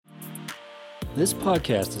This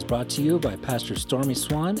podcast is brought to you by Pastor Stormy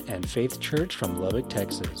Swan and Faith Church from Lubbock,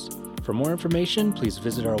 Texas. For more information, please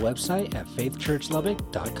visit our website at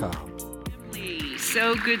faithchurchlubbock.com.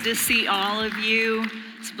 So good to see all of you.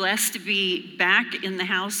 It's blessed to be back in the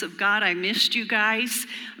house of God. I missed you guys.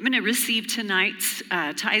 I'm going to receive tonight's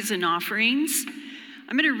tithes and offerings.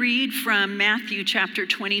 I'm going to read from Matthew chapter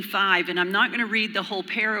 25, and I'm not going to read the whole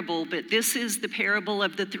parable, but this is the parable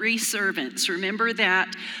of the three servants. Remember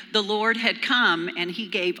that the Lord had come and he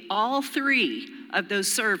gave all three of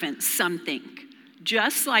those servants something,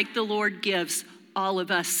 just like the Lord gives all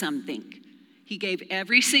of us something. He gave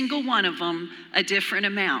every single one of them a different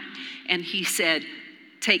amount, and he said,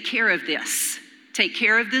 take care of this. Take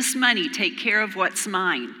care of this money. Take care of what's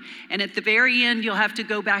mine. And at the very end, you'll have to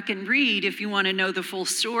go back and read if you want to know the full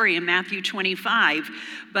story in Matthew 25.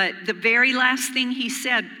 But the very last thing he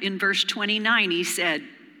said in verse 29, he said,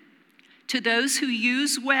 to those who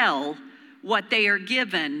use well what they are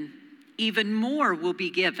given, even more will be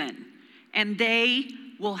given, and they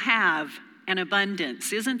will have an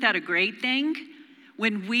abundance. Isn't that a great thing?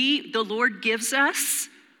 When the Lord gives us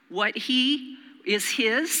what is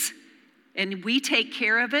his, and we take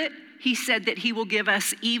care of it, he said that he will give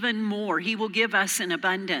us even more. He will give us an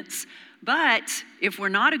abundance. But if we're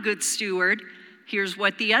not a good steward, here's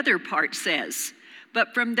what the other part says.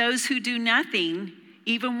 But from those who do nothing,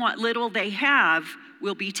 even what little they have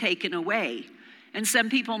will be taken away. And some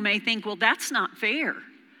people may think, well, that's not fair.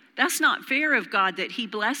 That's not fair of God that he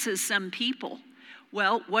blesses some people.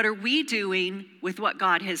 Well, what are we doing with what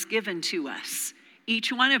God has given to us?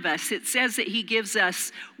 Each one of us, it says that he gives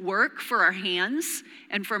us work for our hands,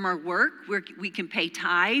 and from our work, we can pay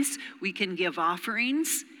tithes, we can give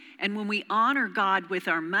offerings, and when we honor God with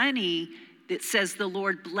our money, it says the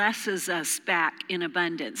Lord blesses us back in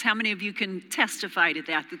abundance. How many of you can testify to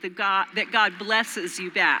that God blesses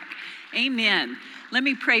you back? Amen. Let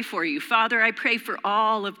me pray for you. Father, I pray for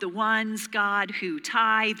all of the ones, God, who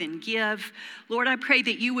tithe and give. Lord, I pray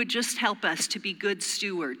that you would just help us to be good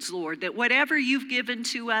stewards, Lord, that whatever you've given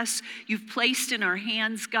to us, you've placed in our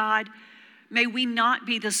hands, God, may we not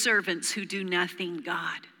be the servants who do nothing,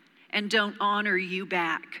 God, and don't honor you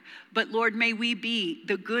back. But Lord, may we be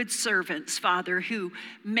the good servants, Father, who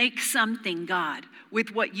make something, God,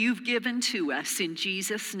 with what you've given to us in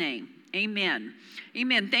Jesus' name. Amen.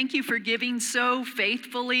 Amen. Thank you for giving so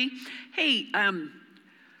faithfully. Hey,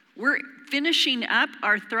 we're finishing up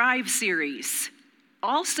our Thrive series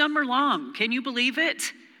all summer long. Can you believe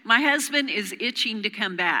it? My husband is itching to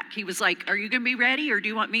come back. He was like, are you going to be ready or do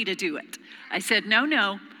you want me to do it? I said,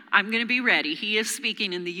 no, I'm going to be ready. He is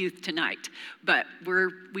speaking in the youth tonight, but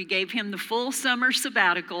we gave him the full summer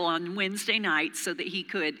sabbatical on Wednesday night so that he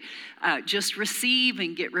could just receive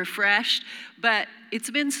and get refreshed. But it's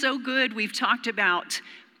been so good. We've talked about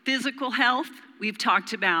physical health. We've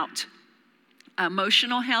talked about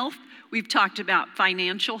emotional health. We've talked about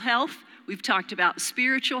financial health. We've talked about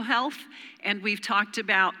spiritual health, and we've talked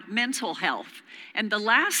about mental health. And the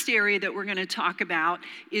last area that we're going to talk about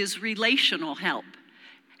is relational health.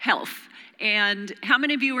 And how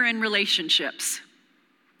many of you are in relationships?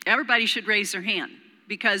 Everybody should raise their hand,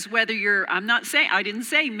 because whether I didn't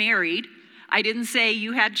say married, I didn't say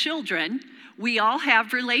you had children. We all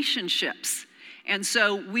have relationships. And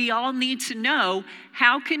so we all need to know,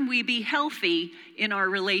 how can we be healthy in our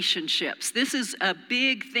relationships? This is a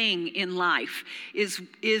big thing in life, is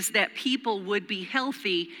that people would be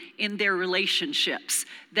healthy in their relationships.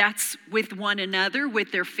 That's with one another,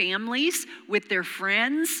 with their families, with their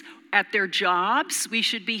friends, at their jobs. We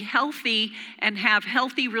should be healthy and have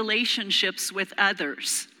healthy relationships with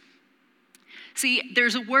others. See,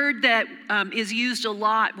 there's a word that is used a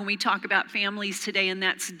lot when we talk about families today, and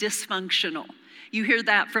that's dysfunctional. You hear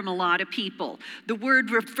that from a lot of people. The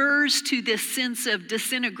word refers to this sense of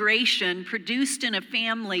disintegration produced in a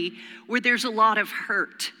family where there's a lot of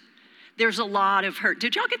hurt. There's a lot of hurt.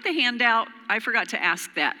 Did y'all get the handout? I forgot to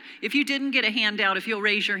ask that. If you didn't get a handout, if you'll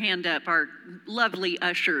raise your hand up, our lovely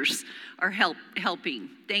ushers are helping.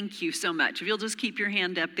 Thank you so much. If you'll just keep your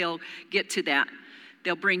hand up, they'll get to that.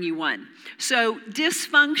 They'll bring you one. So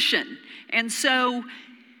dysfunction. And so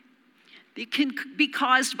it can be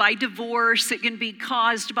caused by divorce. It can be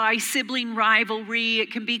caused by sibling rivalry. It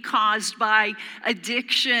can be caused by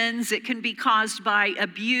addictions. It can be caused by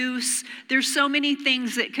abuse. There's so many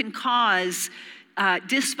things that can cause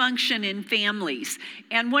dysfunction in families.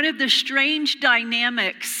 And one of the strange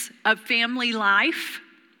dynamics of family life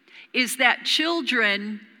is that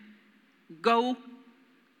children go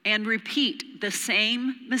and repeat the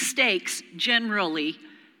same mistakes generally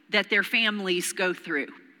that their families go through.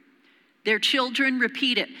 Their children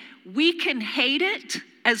repeat it. We can hate it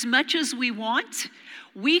as much as we want.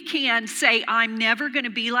 We can say, I'm never going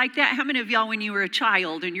to be like that. How many of y'all, when you were a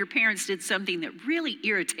child and your parents did something that really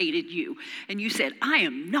irritated you, and you said, I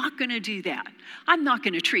am not going to do that. I'm not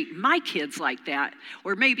going to treat my kids like that.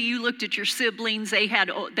 Or maybe you looked at your siblings, they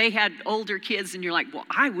had older kids, and you're like, well,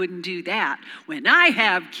 I wouldn't do that. When I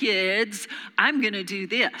have kids, I'm going to do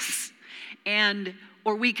this.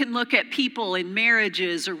 Or we can look at people in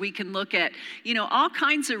marriages, or we can look at, all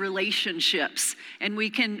kinds of relationships, and we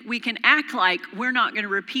can act like we're not going to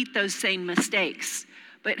repeat those same mistakes.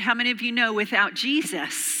 But how many of you know without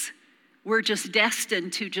Jesus, we're just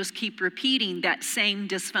destined to just keep repeating that same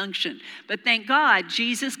dysfunction? But thank God,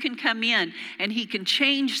 Jesus can come in and he can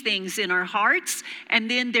change things in our hearts.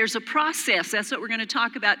 And then there's a process. That's what we're going to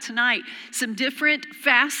talk about tonight. Some different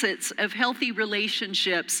facets of healthy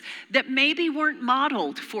relationships that maybe weren't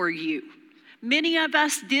modeled for you. Many of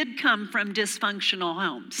us did come from dysfunctional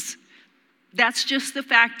homes. That's just the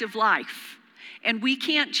fact of life. And we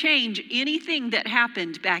can't change anything that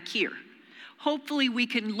happened back here. Hopefully we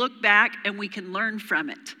can look back and we can learn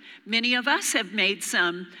from it. Many of us have made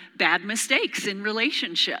some bad mistakes in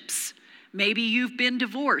relationships. Maybe you've been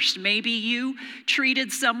divorced. Maybe you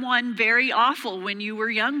treated someone very awful when you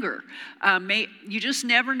were younger. You just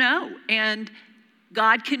never know. And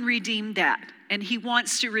God can redeem that. And he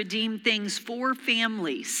wants to redeem things for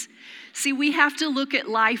families. See, we have to look at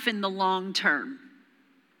life in the long term.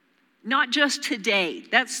 Not just today.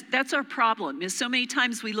 That's our problem, is so many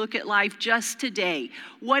times we look at life just today.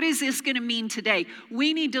 What is this going to mean today?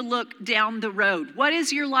 We need to look down the road. What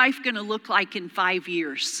is your life going to look like in 5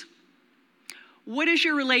 years? What is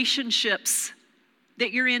your relationships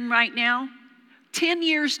that you're in right now? 10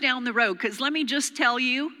 years down the road, because let me just tell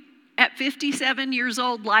you, at 57 years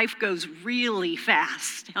old, life goes really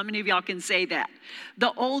fast. How many of y'all can say that?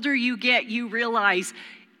 The older you get, you realize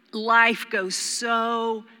life goes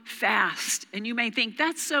so fast. And you may think,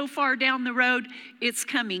 that's so far down the road. It's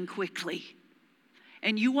coming quickly.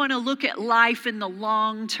 And you want to look at life in the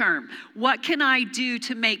long term. What can I do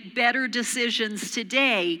to make better decisions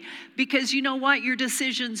today? Because you know what? Your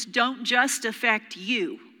decisions don't just affect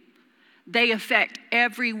you. They affect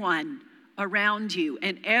everyone around you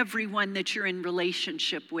and everyone that you're in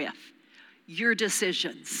relationship with. Your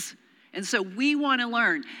decisions. And so we want to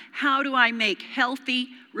learn, how do I make healthy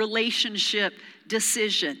relationship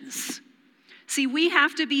decisions? See, we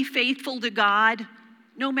have to be faithful to God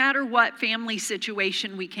no matter what family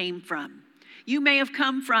situation we came from. You may have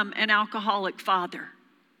come from an alcoholic father.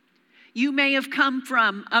 You may have come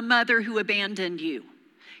from a mother who abandoned you.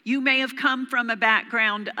 You may have come from a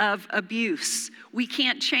background of abuse. We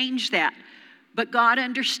can't change that. But God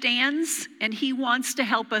understands, and he wants to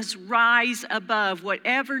help us rise above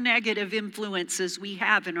whatever negative influences we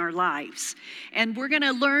have in our lives. And we're going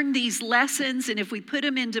to learn these lessons, and if we put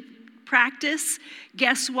them into practice,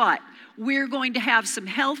 guess what? We're going to have some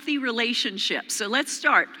healthy relationships. So let's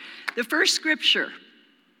start. The first scripture,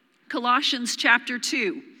 Colossians chapter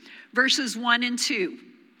 2, verses 1 and 2.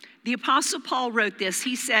 The Apostle Paul wrote this.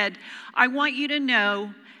 He said, I want you to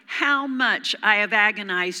know how much I have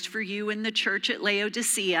agonized for you in the church at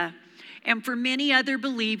Laodicea and for many other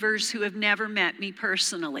believers who have never met me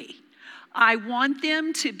personally. I want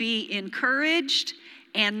them to be encouraged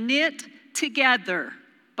and knit together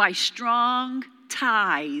by strong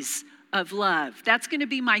ties of love. That's going to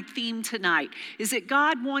be my theme tonight, is that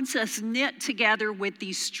God wants us knit together with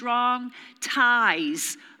these strong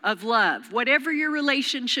ties of love. Whatever your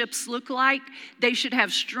relationships look like, they should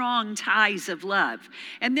have strong ties of love.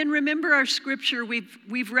 And then remember our scripture,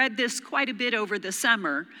 we've read this quite a bit over the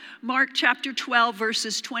summer. Mark chapter 12,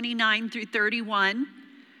 verses 29 through 31.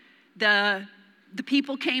 The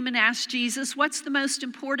people came and asked Jesus, what's the most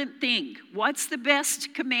important thing? What's the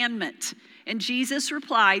best commandment? And Jesus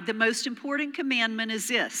replied, the most important commandment is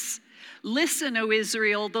this. Listen, O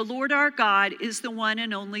Israel, the Lord our God is the one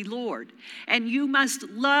and only Lord. And you must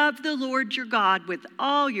love the Lord your God with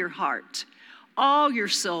all your heart, all your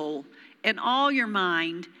soul, and all your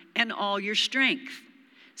mind, and all your strength.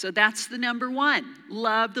 So that's the number one,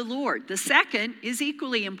 love the Lord. The second is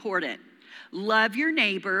equally important. Love your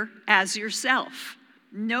neighbor as yourself.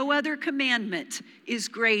 No other commandment is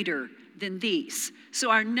greater than these.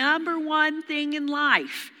 So our number one thing in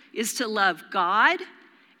life is to love God,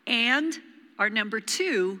 and our number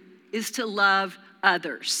two is to love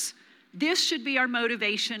others. This should be our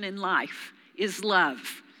motivation in life, is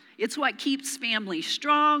love. It's what keeps families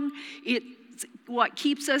strong. It's what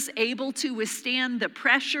keeps us able to withstand the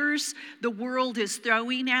pressures the world is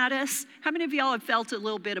throwing at us. How many of y'all have felt a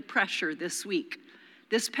little bit of pressure this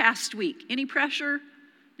past week? Any pressure?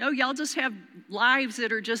 No, y'all just have lives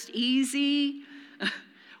that are just easy.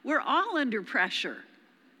 We're all under pressure.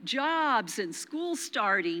 Jobs and school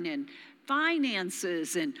starting and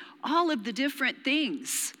finances and all of the different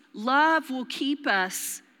things. Love will keep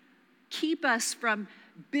us from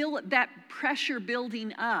that pressure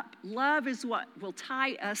building up. Love is what will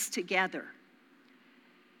tie us together.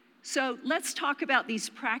 So let's talk about these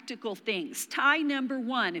practical things. Tie number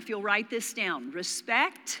 1, if you'll write this down,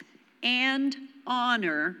 respect and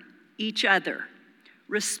honor each other.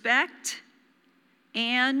 Respect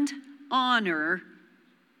and honor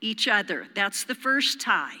each other. That's the first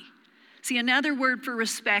tie. See, another word for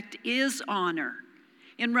respect is honor.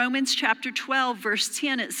 In Romans chapter 12, verse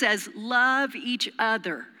 10, it says, love each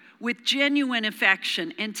other with genuine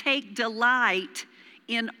affection and take delight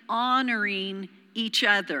in honoring each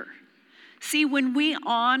other. See, when we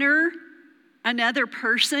honor another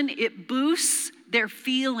person, it boosts their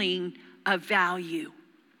feeling of value.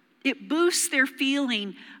 It boosts their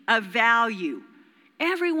feeling of value.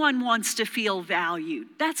 Everyone wants to feel valued.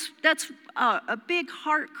 That's a big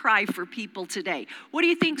heart cry for people today. What do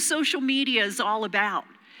you think social media is all about?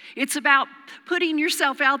 It's about putting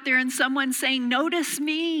yourself out there and someone saying, notice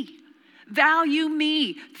me, value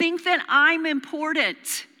me, think that I'm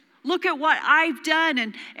important. Look at what I've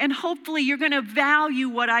done, and hopefully you're going to value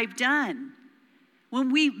what I've done.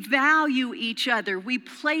 When we value each other, we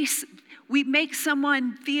make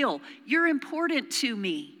someone feel, you're important to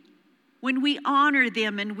me. When we honor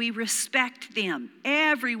them and we respect them,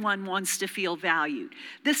 everyone wants to feel valued.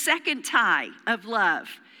 The second tie of love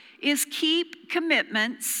is keep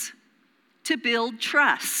commitments to build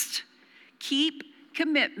trust. Keep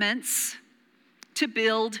commitments to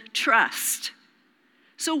build trust.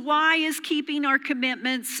 So why is keeping our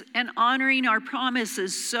commitments and honoring our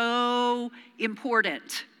promises so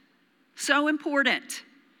important? So important.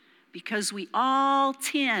 Because we all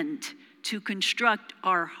tend to construct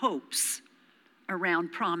our hopes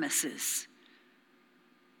around promises.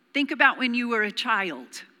 Think about when you were a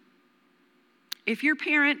child. If your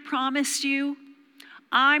parent promised you,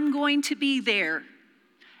 I'm going to be there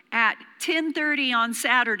at 10:30 on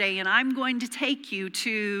Saturday and I'm going to take you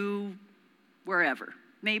to wherever.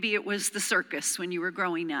 Maybe it was the circus when you were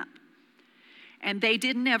growing up. And they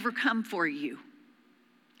didn't ever come for you.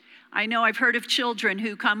 I know I've heard of children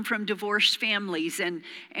who come from divorced families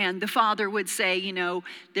and the father would say, you know,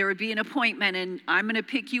 there would be an appointment and I'm going to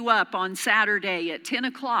pick you up on Saturday at 10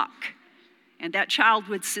 o'clock. And that child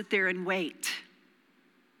would sit there and wait.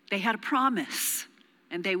 They had a promise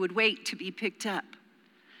and they would wait to be picked up.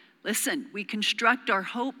 Listen, we construct our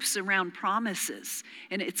hopes around promises,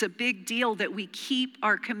 and it's a big deal that we keep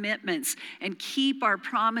our commitments and keep our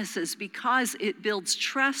promises because it builds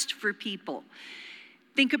trust for people.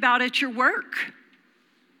 Think about at your work.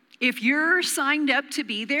 If you're signed up to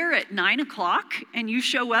be there at 9 o'clock and you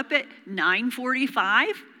show up at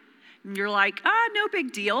 9:45, and you're like, no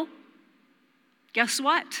big deal. Guess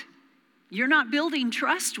what? You're not building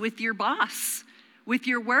trust with your boss, with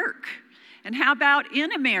your work. And how about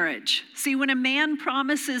in a marriage? See, when a man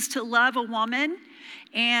promises to love a woman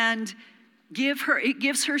and it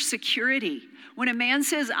gives her security. When a man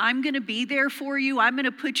says, I'm going to be there for you, I'm going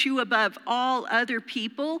to put you above all other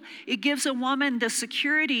people, it gives a woman the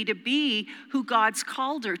security to be who God's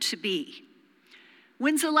called her to be.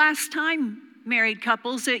 When's the last time, married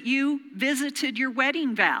couples, that you visited your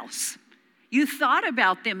wedding vows? You thought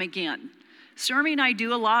about them again. Stormy and I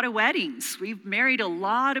do a lot of weddings. We've married a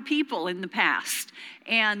lot of people in the past.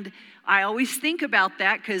 And I always think about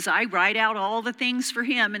that because I write out all the things for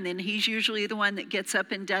him, and then he's usually the one that gets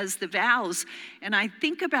up and does the vows. And I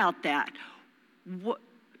think about that.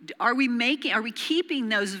 Are we keeping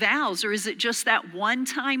those vows, or is it just that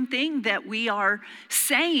one-time thing that we are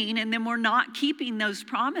saying and then we're not keeping those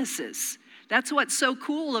promises? That's what's so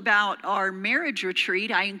cool about our marriage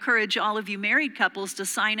retreat. I encourage all of you married couples to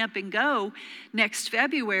sign up and go next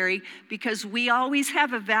February because we always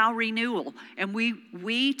have a vow renewal. And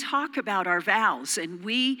we talk about our vows and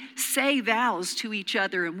we say vows to each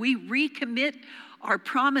other and we recommit our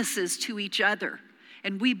promises to each other.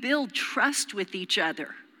 And we build trust with each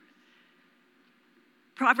other.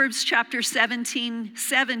 Proverbs chapter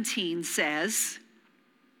 17:17 says,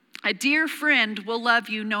 a dear friend will love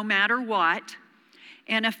you no matter what,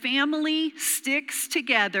 and a family sticks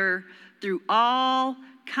together through all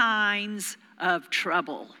kinds of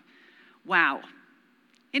trouble. Wow.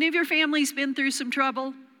 Any of your families been through some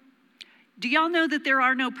trouble? Do y'all know that there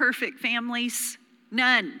are no perfect families?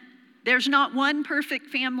 None. There's not one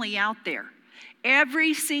perfect family out there.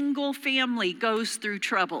 Every single family goes through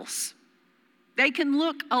troubles. They can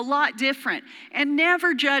look a lot different, and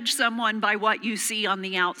never judge someone by what you see on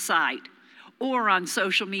the outside or on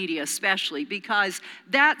social media especially, because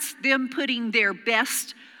that's them putting their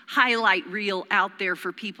best highlight reel out there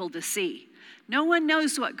for people to see. No one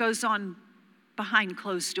knows what goes on behind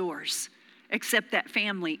closed doors except that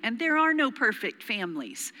family. And there are no perfect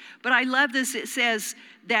families. But I love this. It says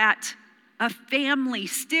that a family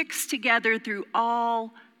sticks together through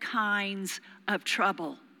all kinds of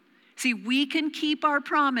trouble. See, we can keep our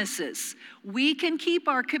promises. We can keep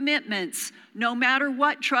our commitments no matter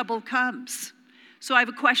what trouble comes. So I have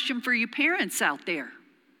a question for you parents out there.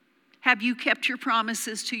 Have you kept your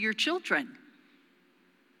promises to your children?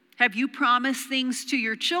 Have you promised things to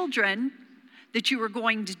your children that you were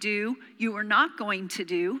going to do, you were not going to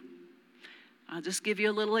do? I'll just give you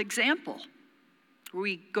a little example.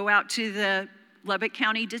 We go out to the Lubbock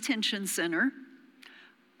County Detention Center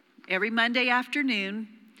every Monday afternoon,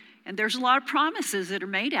 and there's a lot of promises that are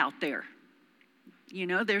made out there. You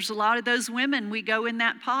know, there's a lot of those women, we go in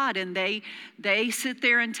that pod and they sit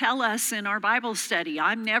there and tell us in our Bible study,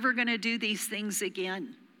 I'm never going to do these things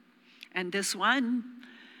again. And this one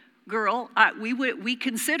girl, we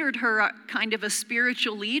considered her kind of a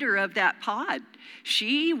spiritual leader of that pod.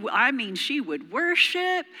 She would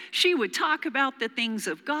worship. She would talk about the things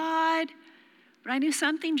of God. But I knew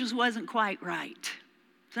something just wasn't quite right.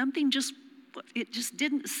 It just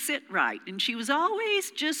didn't sit right. And she was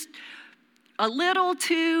always just a little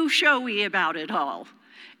too showy about it all.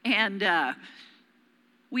 And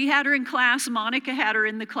we had her in class. Monica had her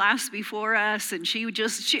in the class before us, and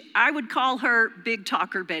I would call her Big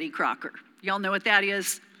Talker Betty Crocker. Y'all know what that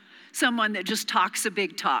is? Someone that just talks a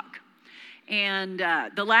big talk. And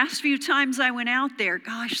the last few times I went out there,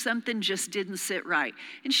 gosh, something just didn't sit right.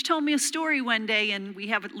 And she told me a story one day, and we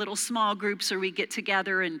have little small groups where we get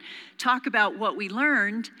together and talk about what we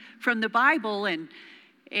learned from the Bible.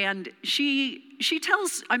 And she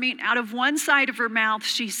tells, out of one side of her mouth,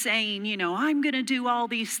 she's saying, I'm going to do all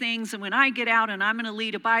these things, and when I get out and I'm going to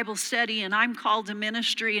lead a Bible study and I'm called to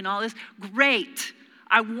ministry and all this, great,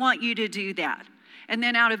 I want you to do that. And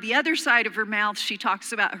then out of the other side of her mouth, she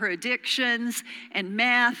talks about her addictions and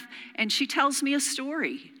meth, and she tells me a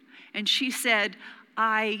story. And she said,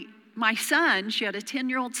 my son, she had a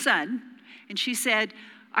 10-year-old son, and she said,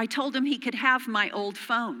 I told him he could have my old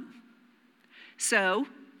phone. So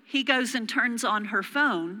he goes and turns on her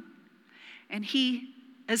phone, and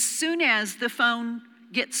as soon as the phone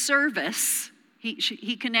gets service,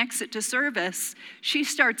 he connects it to service, she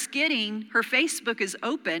starts getting, her Facebook is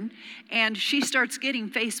open, and she starts getting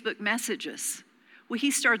Facebook messages. Well, he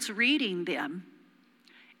starts reading them,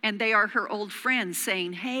 and they are her old friends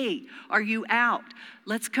saying, hey, are you out?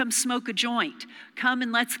 Let's come smoke a joint. Come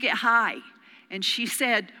and let's get high. And she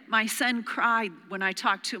said, my son cried when I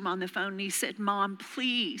talked to him on the phone, and he said, Mom,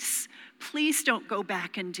 please don't go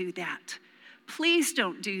back and do that. Please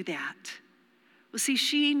don't do that. Well, see,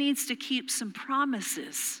 she needs to keep some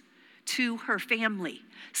promises to her family,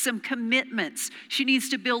 some commitments. She needs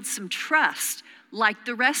to build some trust like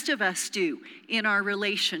the rest of us do in our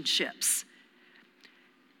relationships.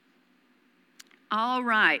 All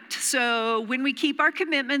right, so when we keep our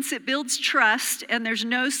commitments, it builds trust, and there's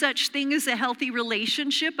no such thing as a healthy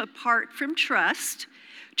relationship apart from trust.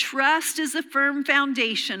 Trust is a firm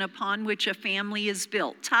foundation upon which a family is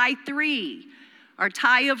built. Tie 3, our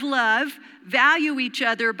tie of love, value each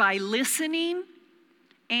other by listening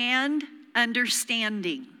and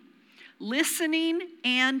understanding. Listening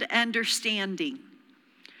and understanding.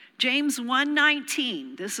 James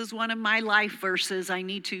 1:19, this is one of my life verses. I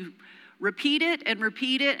need to repeat it and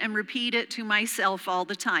repeat it and repeat it to myself all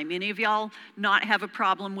the time. Any of y'all not have a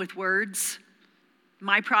problem with words?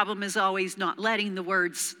 My problem is always not letting the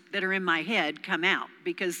words that are in my head come out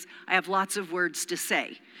because I have lots of words to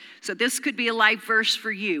say. So this could be a life verse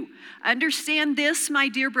for you. Understand this, my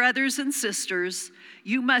dear brothers and sisters.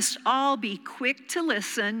 You must all be quick to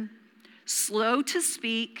listen, slow to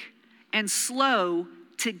speak, and slow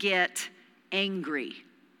to get angry.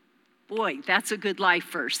 Boy, that's a good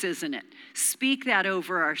life verse, isn't it? Speak that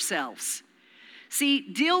over ourselves. See,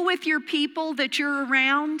 deal with your people that you're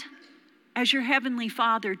around as your Heavenly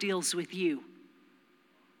Father deals with you.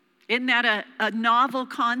 Isn't that a novel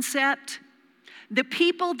concept? The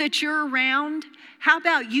people that you're around, how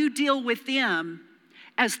about you deal with them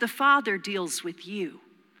as the Father deals with you?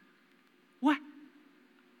 What?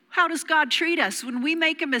 How does God treat us? When we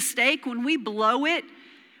make a mistake, when we blow it,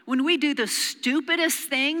 when we do the stupidest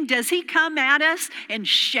thing, does he come at us and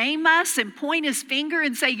shame us and point his finger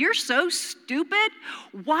and say, you're so stupid?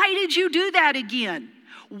 Why did you do that again?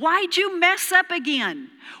 Why'd you mess up again?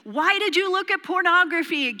 Why did you look at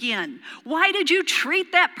pornography again? Why did you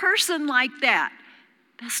treat that person like that?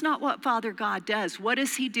 That's not what Father God does. What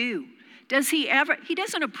does he do? Does he ever? He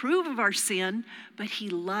doesn't approve of our sin, but he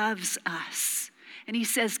loves us. And he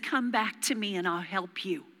says, come back to me and I'll help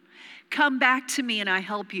you. Come back to me and I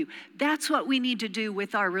help you. That's what we need to do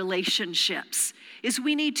with our relationships, is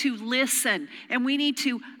we need to listen and we need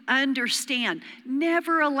to understand.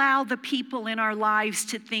 Never allow the people in our lives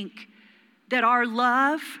to think that our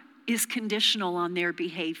love is conditional on their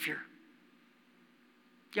behavior.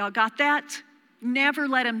 Y'all got that? Never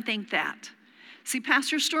let them think that. See,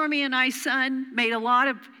 Pastor Stormy and I's son made a lot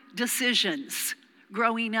of decisions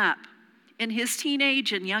growing up in his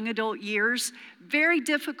teenage and young adult years, very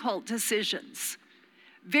difficult decisions,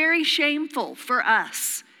 very shameful for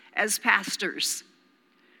us as pastors,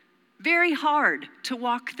 very hard to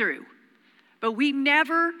walk through. But we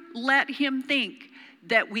never let him think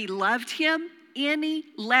that we loved him any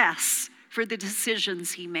less for the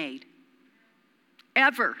decisions he made.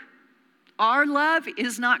 Ever. Our love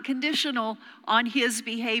is not conditional on his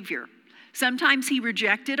behavior. Sometimes he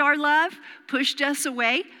rejected our love, pushed us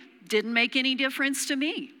away, didn't make any difference to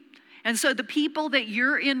me. And so the people that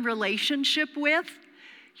you're in relationship with,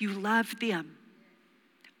 you love them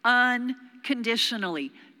unconditionally,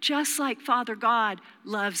 just like Father God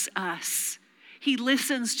loves us. He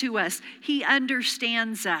listens to us. He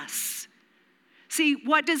understands us. See,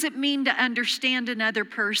 what does it mean to understand another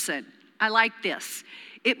person? I like this.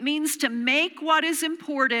 It means to make what is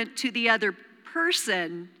important to the other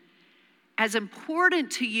person as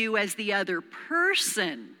important to you as the other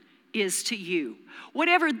person is to you.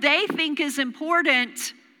 Whatever they think is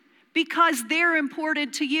important, because they're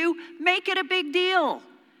important to you, make it a big deal.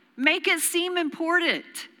 Make it seem important.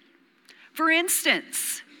 For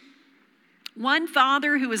instance, one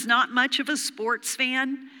father who was not much of a sports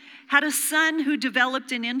fan had a son who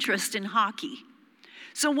developed an interest in hockey.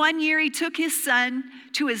 So one year he took his son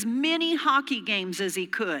to as many hockey games as he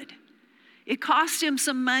could. It cost him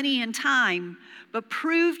some money and time, but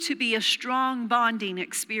proved to be a strong bonding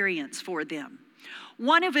experience for them.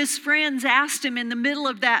 One of his friends asked him in the middle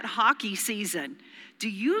of that hockey season, "Do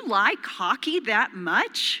you like hockey that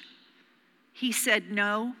much?" He said,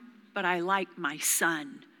 "No, but I like my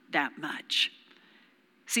son that much."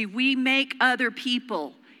 See, we make other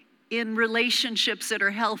people in relationships that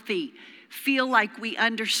are healthy feel like we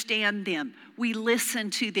understand them, we listen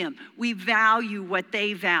to them, we value what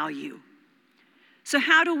they value. So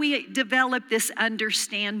how do we develop this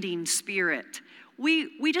understanding spirit?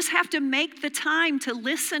 We just have to make the time to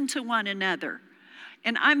listen to one another.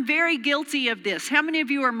 And I'm very guilty of this. How many of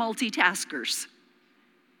you are multitaskers?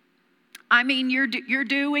 I mean, you're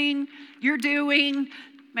doing,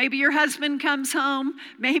 maybe your husband comes home,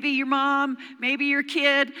 maybe your mom, maybe your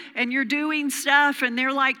kid, and you're doing stuff and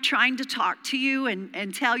they're like trying to talk to you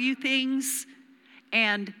and tell you things.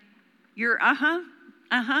 And you're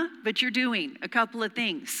but you're doing a couple of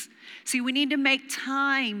things. See, we need to make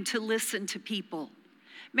time to listen to people.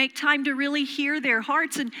 Make time to really hear their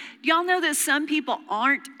hearts. And y'all know that some people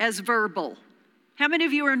aren't as verbal. How many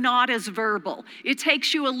of you are not as verbal? It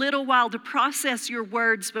takes you a little while to process your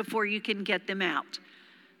words before you can get them out.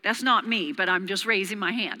 That's not me, but I'm just raising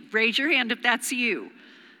my hand. Raise your hand if that's you.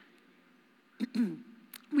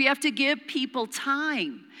 We have to give people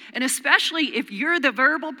time. And especially if you're the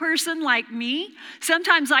verbal person like me,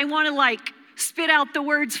 sometimes I want to spit out the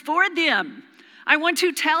words for them. I want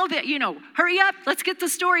to tell them, hurry up, let's get the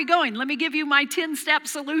story going. Let me give you my 10-step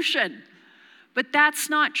solution. But that's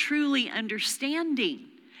not truly understanding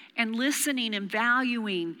and listening and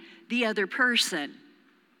valuing the other person.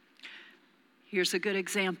 Here's a good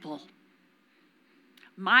example.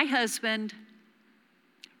 My husband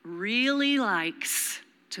really likes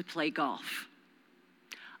to play golf.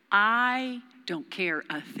 I don't care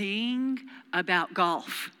a thing about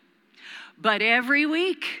golf. But every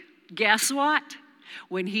week, guess what?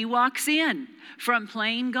 When he walks in from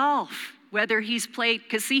playing golf, whether he's played,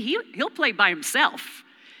 because see, he'll play by himself.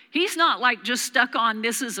 He's not just stuck on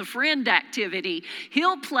this is a friend activity.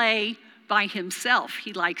 He'll play by himself.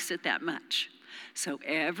 He likes it that much. So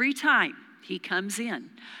every time he comes in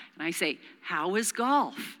and I say, "How is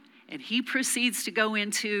golf?" And he proceeds to go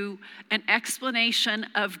into an explanation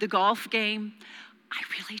of the golf game. I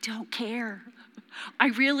really don't care. I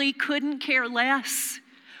really couldn't care less.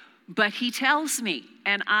 But he tells me,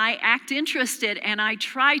 and I act interested, and I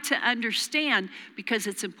try to understand because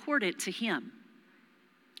it's important to him.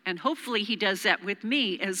 And hopefully he does that with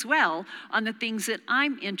me as well on the things that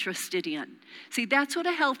I'm interested in. See, that's what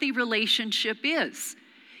a healthy relationship is.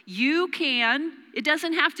 It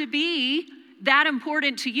doesn't have to be that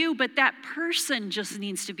important to you, but that person just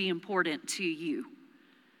needs to be important to you.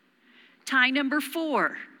 Tie number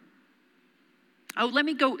 4. Oh, let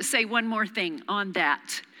me go say one more thing on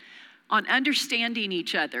that. on understanding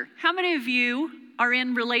each other. How many of you are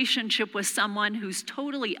in relationship with someone who's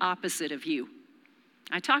totally opposite of you?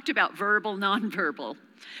 I talked about verbal, nonverbal.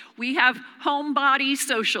 We have homebody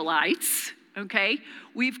socialites, okay?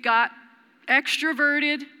 We've got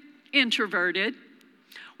extroverted, introverted.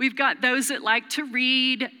 We've got those that like to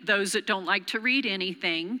read, those that don't like to read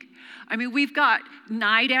anything. I mean, we've got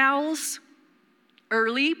night owls,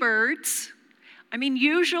 early birds. I mean,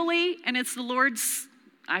 usually, and it's the Lord's,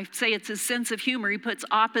 I say it's his sense of humor, he puts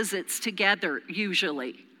opposites together,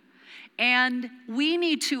 usually. And we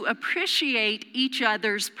need to appreciate each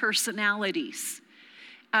other's personalities.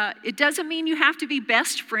 It doesn't mean you have to be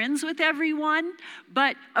best friends with everyone,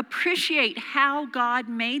 but appreciate how God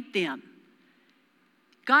made them.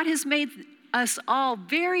 God has made us all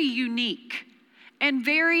very unique and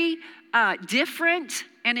very different,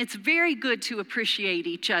 and it's very good to appreciate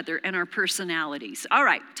each other and our personalities. All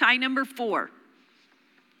right, tie number 4.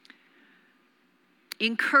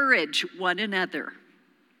 Encourage one another.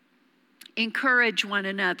 Encourage one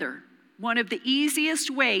another. One of the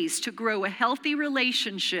easiest ways to grow a healthy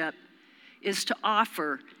relationship is to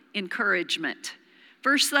offer encouragement.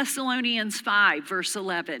 1 Thessalonians 5, verse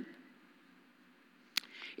 11.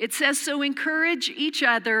 It says, "So encourage each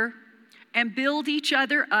other and build each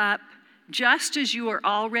other up, just as you are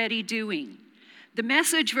already doing." The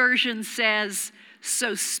Message version says,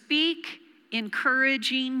 "So speak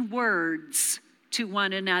encouraging words to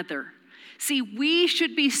one another." See, we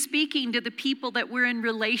should be speaking to the people that we're in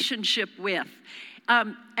relationship with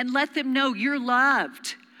and let them know you're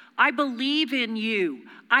loved. I believe in you.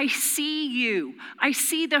 I see you. I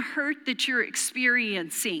see the hurt that you're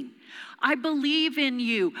experiencing. I believe in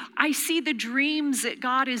you. I see the dreams that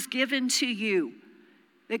God has given to you,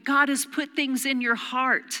 that God has put things in your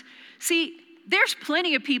heart. See, there's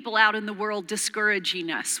plenty of people out in the world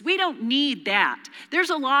discouraging us. We don't need that.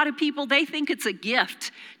 There's a lot of people, they think it's a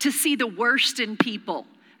gift to see the worst in people.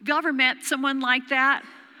 Have you ever met someone like that?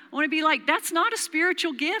 I want to be like, that's not a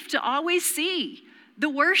spiritual gift to always see the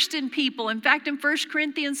worst in people. In fact, in 1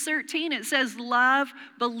 Corinthians 13, it says, love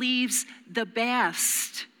believes the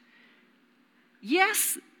best.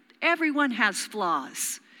 Yes, everyone has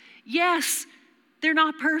flaws. Yes, they're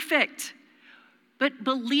not perfect. But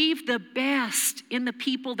believe the best in the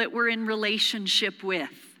people that we're in relationship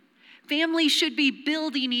with. Families should be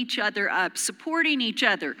building each other up, supporting each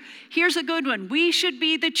other. Here's a good one. We should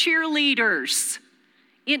be the cheerleaders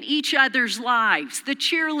in each other's lives, the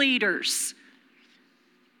cheerleaders.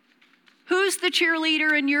 Who's the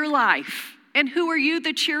cheerleader in your life? And who are you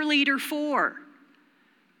the cheerleader for?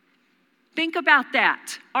 Think about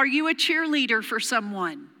that. Are you a cheerleader for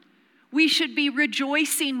someone? We should be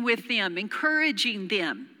rejoicing with them, encouraging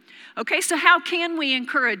them. Okay, so how can we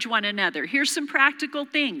encourage one another? Here's some practical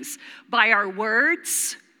things. By our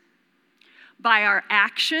words, by our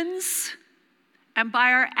actions, and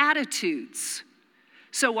by our attitudes.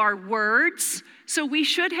 So our words, so we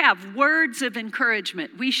should have words of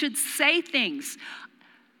encouragement. We should say things.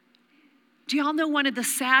 Do y'all know one of the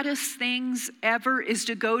saddest things ever is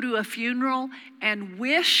to go to a funeral and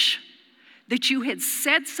wish that you had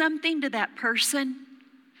said something to that person?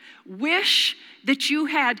 Wish that you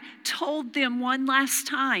had told them one last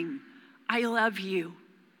time, I love you.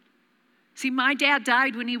 See, my dad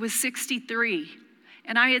died when he was 63,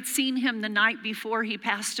 and I had seen him the night before he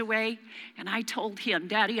passed away, and I told him,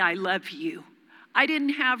 Daddy, I love you. I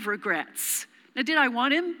didn't have regrets. Now, did I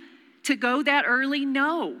want him to go that early?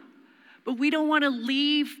 No. But we don't want to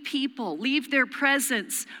leave people, leave their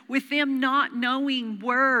presence with them not knowing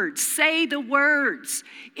words. Say the words.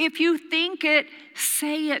 If you think it,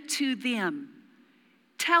 say it to them.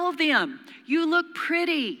 Tell them, you look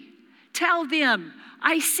pretty. Tell them,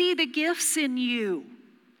 I see the gifts in you.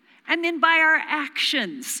 And then by our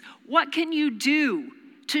actions, what can you do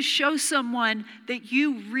to show someone that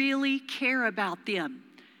you really care about them?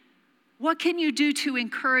 What can you do to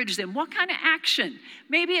encourage them? What kind of action?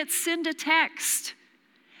 Maybe it's send a text.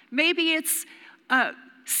 Maybe it's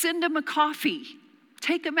send them a coffee.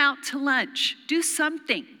 Take them out to lunch. Do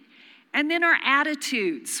something. And then our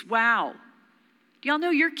attitudes. Wow. Do y'all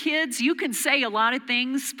know your kids, you can say a lot of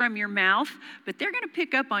things from your mouth, but they're going to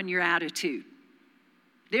pick up on your attitude.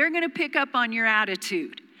 They're going to pick up on your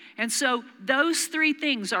attitude. And so those 3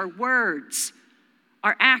 things, our words,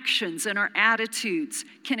 our actions, and our attitudes,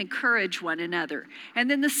 can encourage one another. And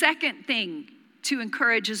then the second thing to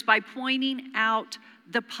encourage is by pointing out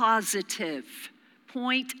the positive.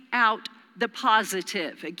 Point out the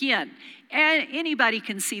positive. Again, anybody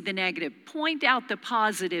can see the negative. Point out the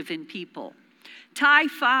positive in people. Tie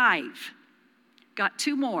 5. Got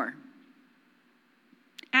 2 more.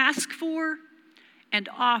 Ask for and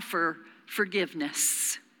offer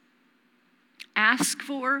forgiveness. Ask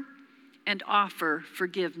for and offer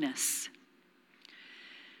forgiveness.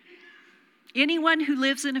 Anyone who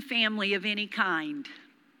lives in a family of any kind,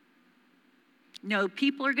 no,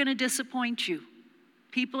 people are going to disappoint you.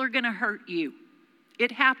 People are going to hurt you.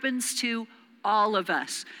 It happens to all of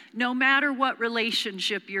us, no matter what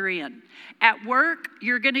relationship you're in. At work,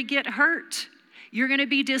 you're going to get hurt. You're going to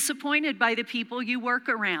be disappointed by the people you work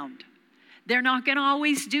around. They're not going to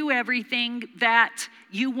always do everything that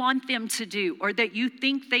you want them to do or that you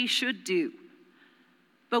think they should do.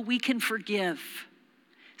 But we can forgive.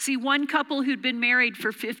 See, one couple who'd been married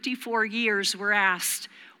for 54 years were asked,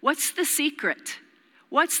 what's the secret?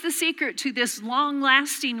 What's the secret to this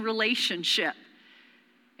long-lasting relationship?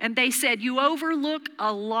 And they said, you overlook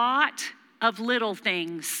a lot of little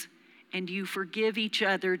things and you forgive each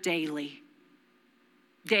other daily.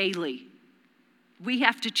 Daily. We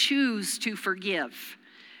have to choose to forgive.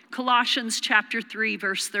 Colossians chapter 3,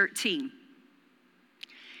 verse 13.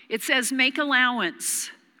 It says, make allowance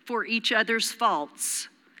for each other's faults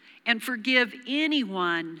and forgive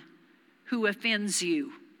anyone who offends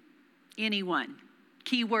you. Anyone.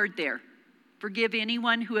 Key word there. Forgive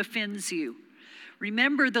anyone who offends you.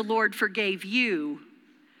 Remember, the Lord forgave you,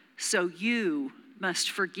 so you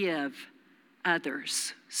must forgive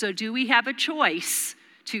others. So do we have a choice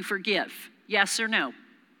to forgive? Yes or no?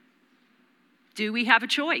 Do we have a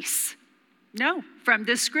choice? No. From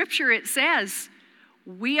this scripture it says,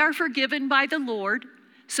 we are forgiven by the Lord,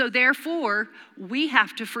 so therefore we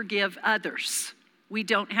have to forgive others. We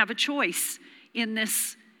don't have a choice in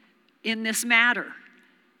this matter.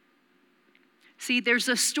 See, there's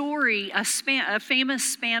a story, a famous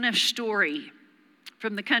Spanish story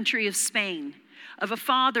from the country of Spain of a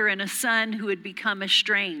father and a son who had become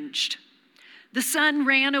estranged. The son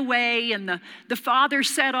ran away and the father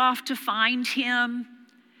set off to find him.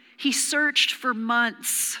 He searched for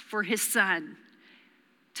months for his son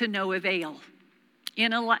to no avail.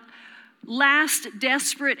 In a last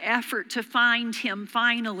desperate effort to find him,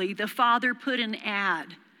 finally, the father put an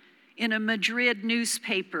ad in a Madrid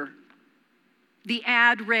newspaper. The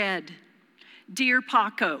ad read, Dear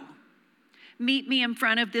Paco, meet me in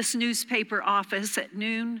front of this newspaper office at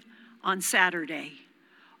noon on Saturday.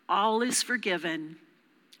 All is forgiven.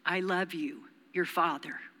 I love you, your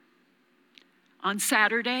father. On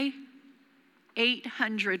Saturday,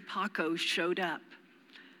 800 Pacos showed up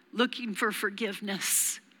looking for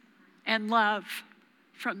forgiveness and love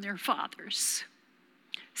from their fathers.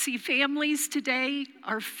 See, families today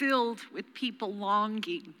are filled with people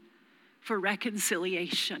longing for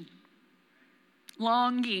reconciliation.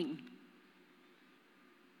 Longing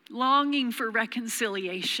for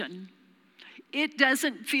reconciliation. It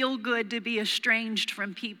doesn't feel good to be estranged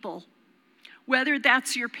from people, whether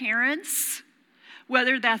that's your parents,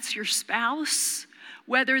 whether that's your spouse,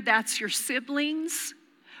 whether that's your siblings,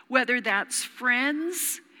 whether that's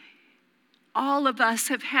friends. All of us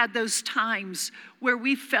have had those times where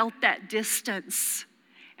we felt that distance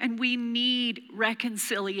and we need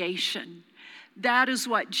reconciliation. That is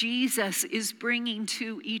what Jesus is bringing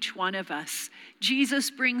to each one of us. Jesus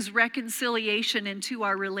brings reconciliation into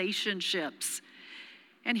our relationships.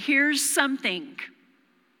 And here's something.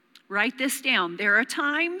 Write this down. There are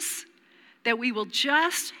times that we will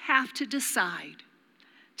just have to decide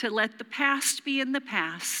to let the past be in the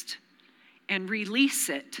past and release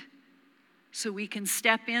it so we can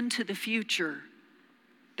step into the future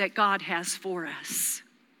that God has for us.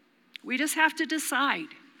 We just have to decide.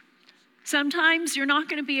 Sometimes you're not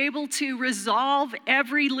going to be able to resolve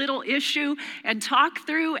every little issue and talk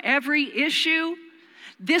through every issue.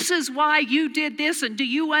 This is why you did this, and do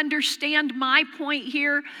you understand my point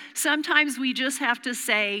here? Sometimes we just have to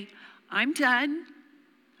say, I'm done.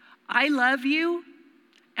 I love you,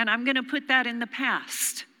 and I'm going to put that in the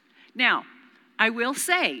past. Now, I will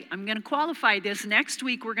say, I'm going to qualify this. Next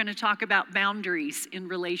week, we're going to talk about boundaries in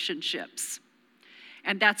relationships.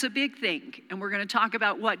 And that's a big thing. And we're going to talk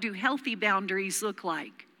about what do healthy boundaries look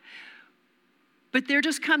like. But there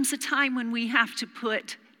just comes a time when we have to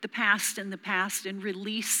put the past in the past and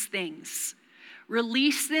release things.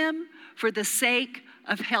 Release them for the sake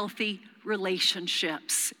of healthy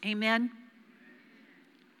relationships. Amen?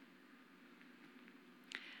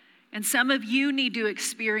 And some of you need to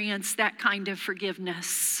experience that kind of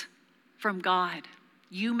forgiveness from God.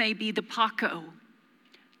 You may be the Paco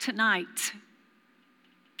tonight.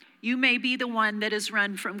 You may be the one that has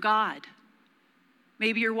run from God.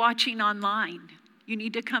 Maybe you're watching online. You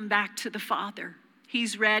need to come back to the Father.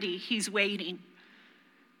 He's ready. He's waiting.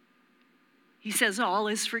 He says all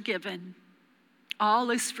is forgiven.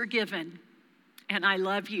 All is forgiven. and I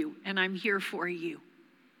love you, and I'm here for you.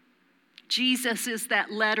 Jesus is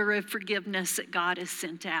that letter of forgiveness that God has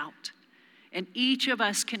sent out. And each of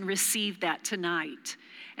us can receive that tonight.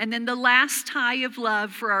 And then the last tie of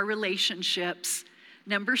love for our relationships,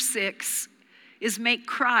 number 6, is make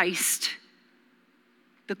Christ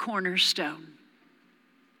the cornerstone.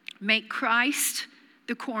 Make Christ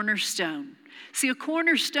the cornerstone. See, a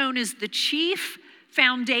cornerstone is the chief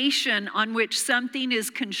foundation on which something is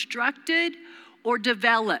constructed or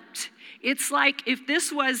developed. It's like if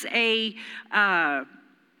this was a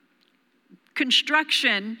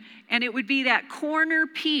construction, and it would be that corner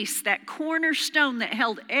piece, that cornerstone that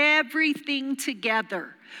held everything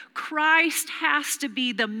together. Christ has to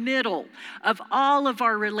be the middle of all of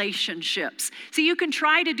our relationships. See, you can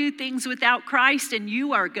try to do things without Christ and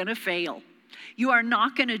you are going to fail. You are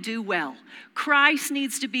not going to do well. Christ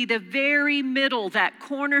needs to be the very middle, that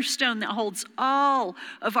cornerstone that holds all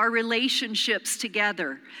of our relationships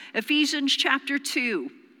together. Ephesians chapter 2,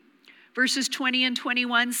 verses 20 and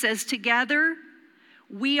 21 says, "Together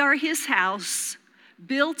we are his house,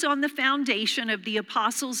 built on the foundation of the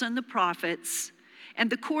apostles and the prophets, and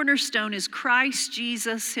the cornerstone is Christ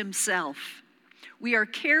Jesus himself. We are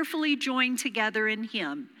carefully joined together in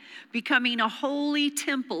him, becoming a holy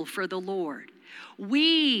temple for the Lord."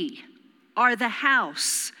 We are the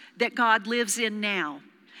house that God lives in now,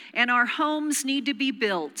 and our homes need to be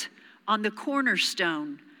built on the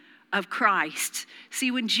cornerstone of Christ.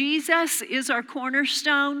 See, when Jesus is our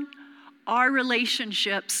cornerstone, our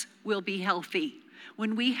relationships will be healthy.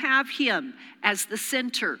 When we have him as the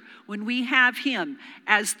center, when we have him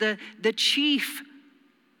as the chief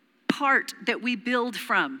part that we build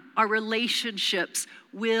from, our relationships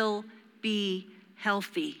will be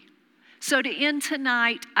healthy. So to end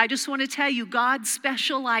tonight, I just want to tell you, God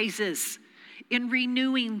specializes in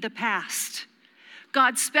renewing the past.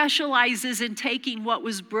 God specializes in taking what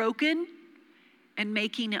was broken and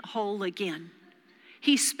making it whole again.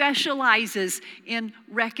 He specializes in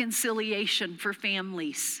reconciliation for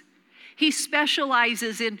families. He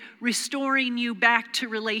specializes in restoring you back to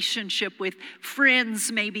relationship with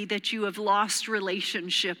friends maybe that you have lost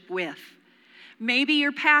relationship with. Maybe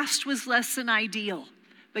your past was less than ideal,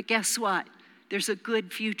 but guess what? There's a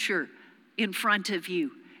good future in front of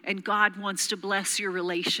you, and God wants to bless your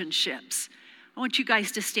relationships. I want you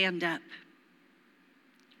guys to stand up.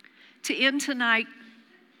 To end tonight,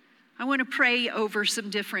 I want to pray over some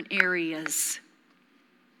different areas,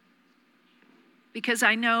 because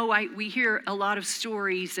I know we hear a lot of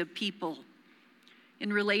stories of people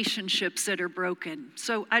in relationships that are broken.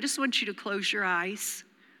 So I just want you to close your eyes.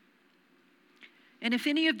 And if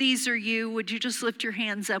any of these are you, would you just lift your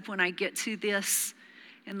hands up when I get to this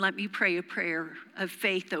and let me pray a prayer of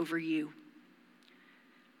faith over you.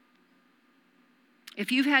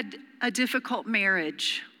 If you've had a difficult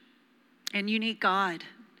marriage and you need God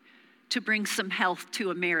to bring some health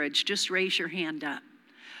to a marriage, just raise your hand up.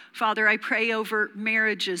 Father, I pray over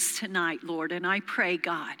marriages tonight, Lord, and I pray,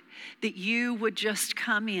 God, that you would just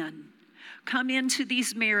come into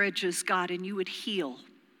these marriages, God, and you would heal.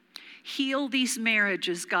 Heal these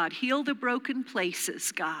marriages, God. Heal the broken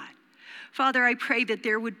places, God. Father, I pray that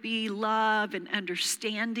there would be love and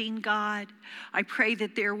understanding, God. I pray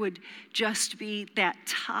that there would just be that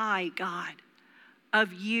tie, God,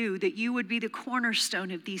 of you, that you would be the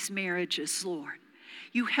cornerstone of these marriages, Lord.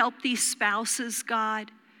 You help these spouses,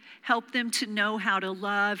 God. Help them to know how to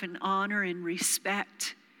love and honor and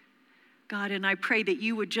respect, God, and I pray that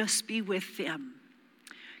you would just be with them.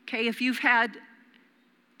 Okay, if you've had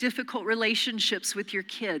difficult relationships with your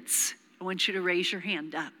kids, I want you to raise your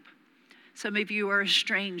hand up. Some of you are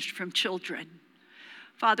estranged from children.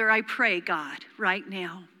 Father, I pray, God, right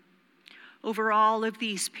now, over all of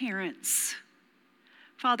these parents.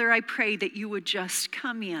 Father, I pray that you would just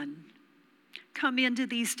come into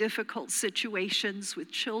these difficult situations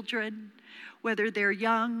with children, whether they're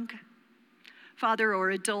young, Father, or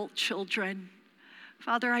adult children.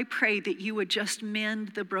 Father, I pray that you would just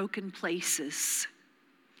mend the broken places.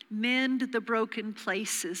 Mend the broken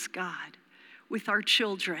places, God, with our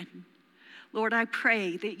children. Lord, I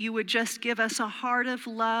pray that you would just give us a heart of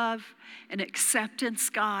love and acceptance,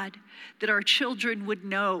 God, that our children would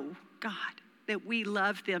know, God, that we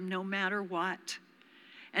love them no matter what,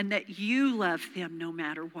 and that you love them no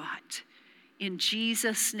matter what. In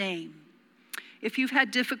Jesus' name. If you've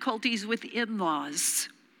had difficulties with in-laws,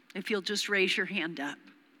 if you'll just raise your hand up.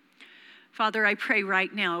 Father, I pray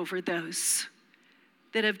right now over those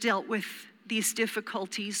that have dealt with these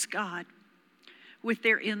difficulties, God, with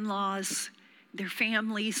their in-laws. their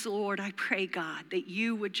families, Lord. I pray, God, that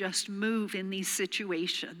you would just move in these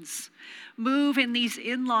situations. Move in these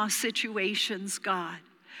in-law situations, God.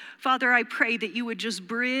 Father, I pray that you would just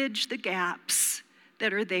bridge the gaps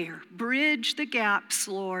that are there. Bridge the gaps,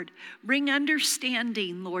 Lord. Bring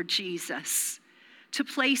understanding, Lord Jesus, to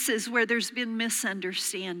places where there's been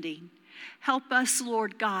misunderstanding. Help us,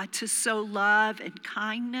 Lord God, to sow love and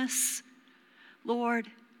kindness, Lord,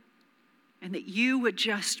 and that you would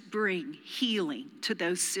just bring healing to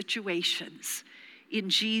those situations. In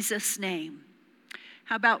Jesus' name.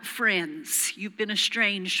 How about friends? You've been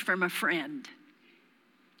estranged from a friend.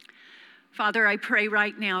 Father, I pray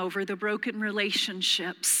right now over the broken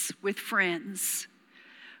relationships with friends.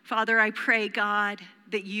 Father, I pray, God,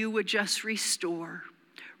 that you would just restore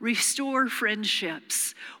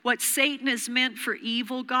friendships. What Satan has meant for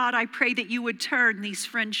evil, God, I pray that you would turn these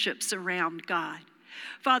friendships around, God.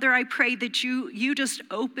 Father, I pray that you just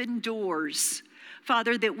open doors,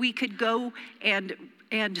 Father, that we could go and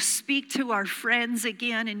speak to our friends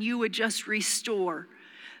again, and you would just restore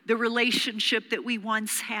the relationship that we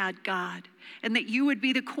once had, God, and that you would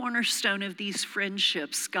be the cornerstone of these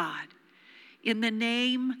friendships, God, in the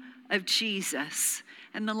name of Jesus.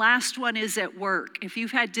 And the last one is at work. If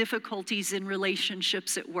you've had difficulties in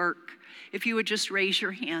relationships at work, if you would just raise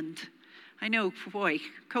your hand. I know, boy,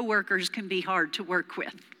 coworkers can be hard to work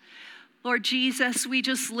with. Lord Jesus, we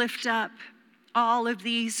just lift up all of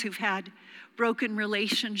these who've had broken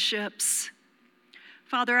relationships.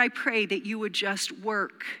 Father, I pray that you would just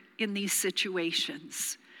work in these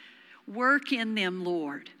situations. Work in them,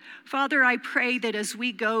 Lord. Father, I pray that as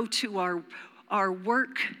we go to our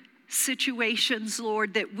work situations,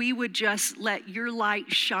 Lord, that we would just let your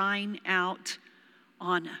light shine out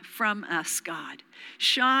from us, God.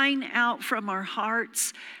 Shine out from our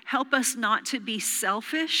hearts. Help us not to be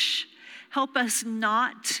selfish. Help us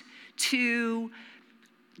not to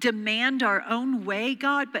demand our own way,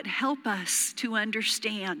 God, but help us to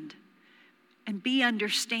understand and be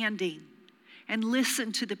understanding and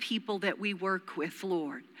listen to the people that we work with,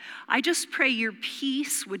 Lord. I just pray your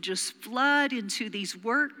peace would just flood into these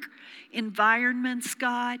work environments,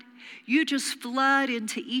 God. You just flood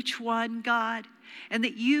into each one, God, and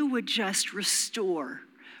that you would just restore,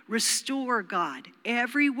 God,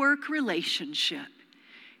 every work relationship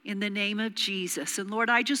in the name of Jesus. And Lord,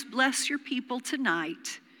 I just bless your people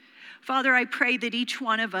tonight. Father, I pray that each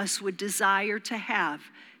one of us would desire to have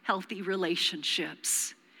healthy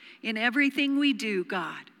relationships. In everything we do,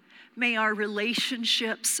 God, may our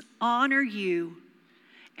relationships honor you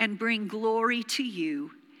and bring glory to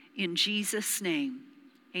you. In Jesus' name,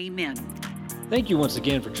 amen. Thank you once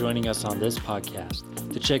again for joining us on this podcast.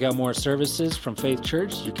 To check out more services from Faith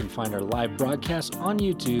Church, you can find our live broadcast on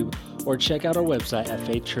YouTube or check out our website at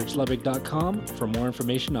faithchurchlubbock.com for more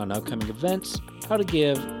information on upcoming events, how to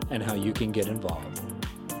give, and how you can get involved.